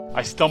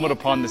I stumbled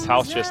upon this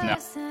house just now.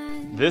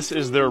 This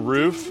is their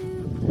roof,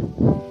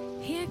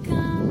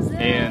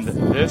 and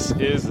this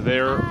is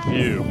their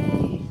view.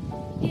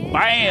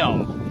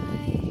 Bam!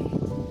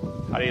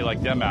 How do you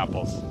like them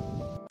apples?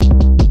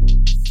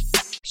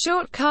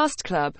 Shortcast Club.